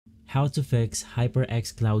How to fix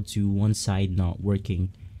HyperX Cloud 2 one side not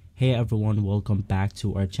working. Hey everyone, welcome back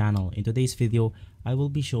to our channel. In today's video, I will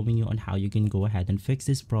be showing you on how you can go ahead and fix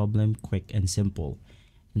this problem quick and simple.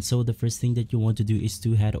 And so the first thing that you want to do is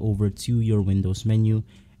to head over to your Windows menu,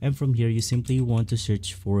 and from here you simply want to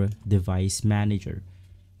search for Device Manager.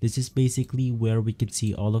 This is basically where we can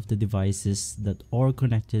see all of the devices that are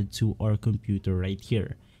connected to our computer right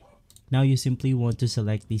here. Now you simply want to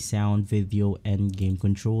select the sound, video, and game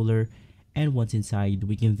controller, and once inside,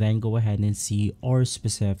 we can then go ahead and see our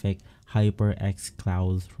specific HyperX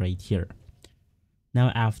Cloud right here.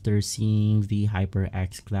 Now after seeing the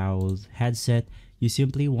HyperX Cloud headset, you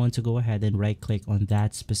simply want to go ahead and right click on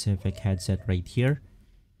that specific headset right here.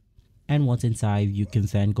 And once inside, you can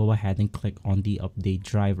then go ahead and click on the update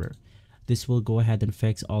driver. This will go ahead and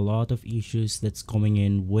fix a lot of issues that's coming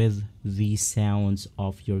in with the sounds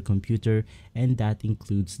of your computer, and that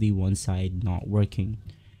includes the one side not working.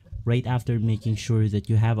 Right after making sure that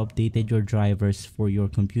you have updated your drivers for your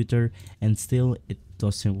computer and still it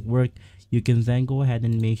doesn't work, you can then go ahead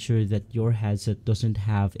and make sure that your headset doesn't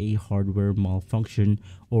have a hardware malfunction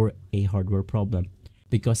or a hardware problem.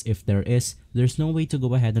 Because if there is, there's no way to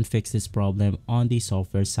go ahead and fix this problem on the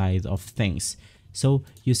software side of things. So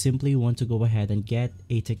you simply want to go ahead and get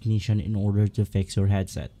a technician in order to fix your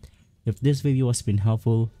headset. If this video has been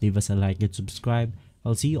helpful, leave us a like and subscribe.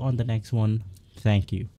 I'll see you on the next one. Thank you.